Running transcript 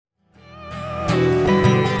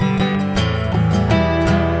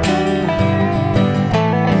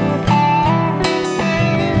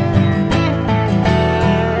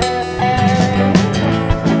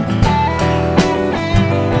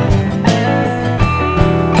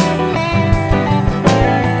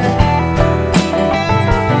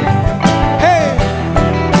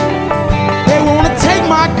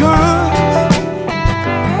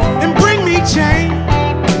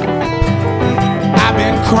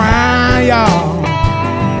crying, y'all,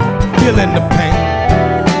 feeling the pain.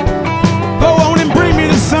 Go on and bring me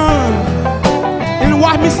the sun and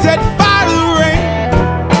watch me set fire to the rain.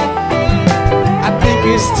 I think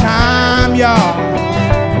it's time, y'all,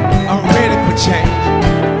 I'm ready for change.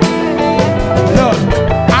 Look,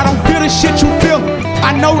 I don't feel the shit you feel.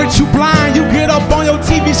 I know that you blind. You get up on your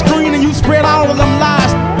TV screen and you spread all of them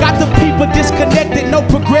lies. Got the people disconnected, no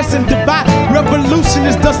progressing divide. Revolution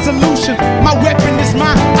is the solution. My weapon is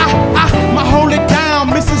mine. My hold it down.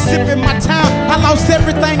 Mississippi, my town. I lost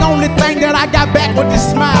everything. Only thing that I got back was this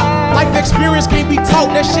smile. Life experience can't be taught.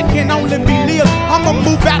 That shit can only be lived. I'ma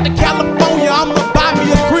move out to California. I'ma buy me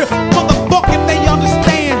a crib. Motherfucker, if they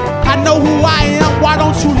understand, I know who I am. Why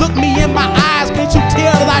don't you look me in my eyes? Can't you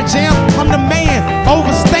tell that I jam? I'm the man.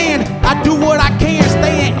 Overstand. I do what I can.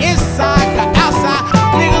 Staying inside, the outside.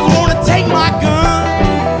 Niggas wanna take my gun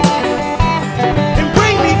and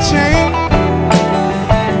bring me change.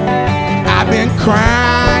 I've been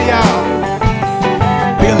crying, y'all,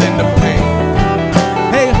 feeling the pain.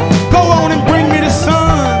 Hey, go on and bring me the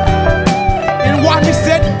sun and watch me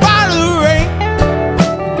set fire to the rain.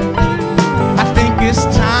 I think it's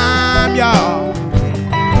time, y'all,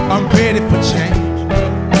 I'm ready for change.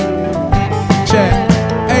 Check.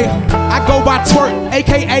 Hey, I go by Twurt,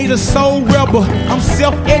 aka the soul rebel. I'm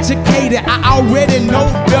self-educated, I already know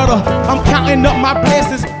better. I'm counting up my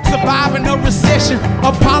blessings, surviving a recession.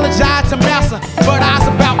 Apologize to massa, but I's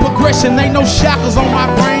about progression. Ain't no shackles on my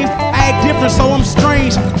brains. I act different, so I'm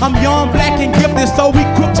strange. I'm young, black, and gifted, so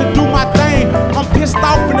equipped to do my thing. I'm pissed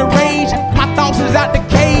off in the rage, my thoughts is out the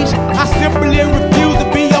cage. I simply refuse to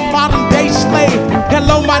be a modern day slave.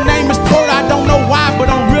 Hello, my name is Twurt, I don't know why, but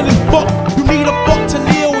I'm really fucked. You need a fuck to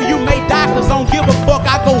live, or you may die, cause I don't give a fuck.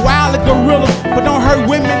 I go wild like gorilla, but don't hurt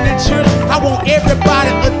women and children. I want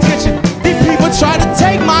everybody's attention. These people try to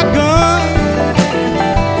take my gun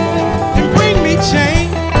and bring me change.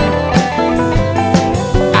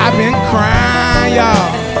 I've been crying, y'all,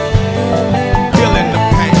 feeling the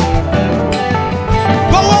pain.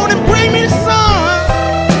 Go on and bring me the sun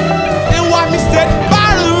and watch me set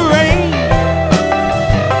fire to the rain.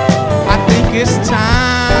 I think it's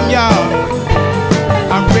time, y'all,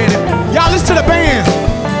 I'm ready. Y'all listen to the band.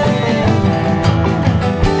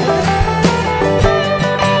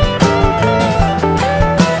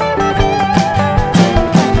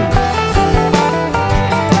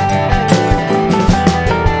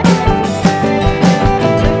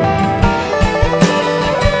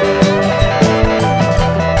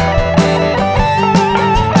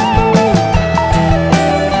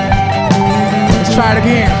 Try it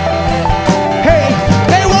again. Hey,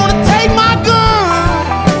 they wanna take my gun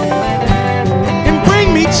and bring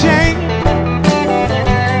me change.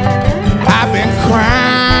 I've been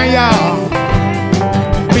crying, y'all,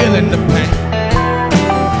 feeling the pain.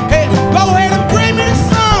 Hey, go ahead and bring me the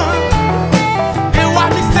sun and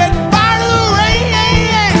watch me set fire to the rain.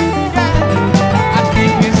 I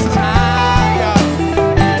think it's time, y'all,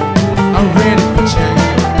 I'm ready for change.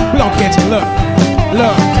 We gon' catch it, look.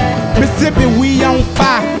 Mississippi, we on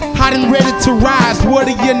fire, hot and ready to rise. What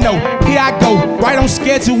do you know? Here I go, right on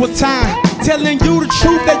schedule with time. Telling you the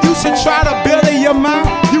truth that you should try to build in your mind.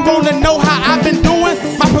 You wanna know how I've been doing?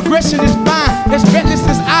 My progression is fine, especially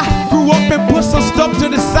since I grew up and put some stuff to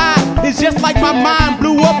the side. It's just like my mind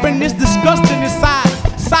blew up and it's disgusting inside.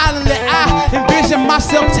 Silently I envision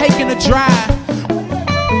myself taking a drive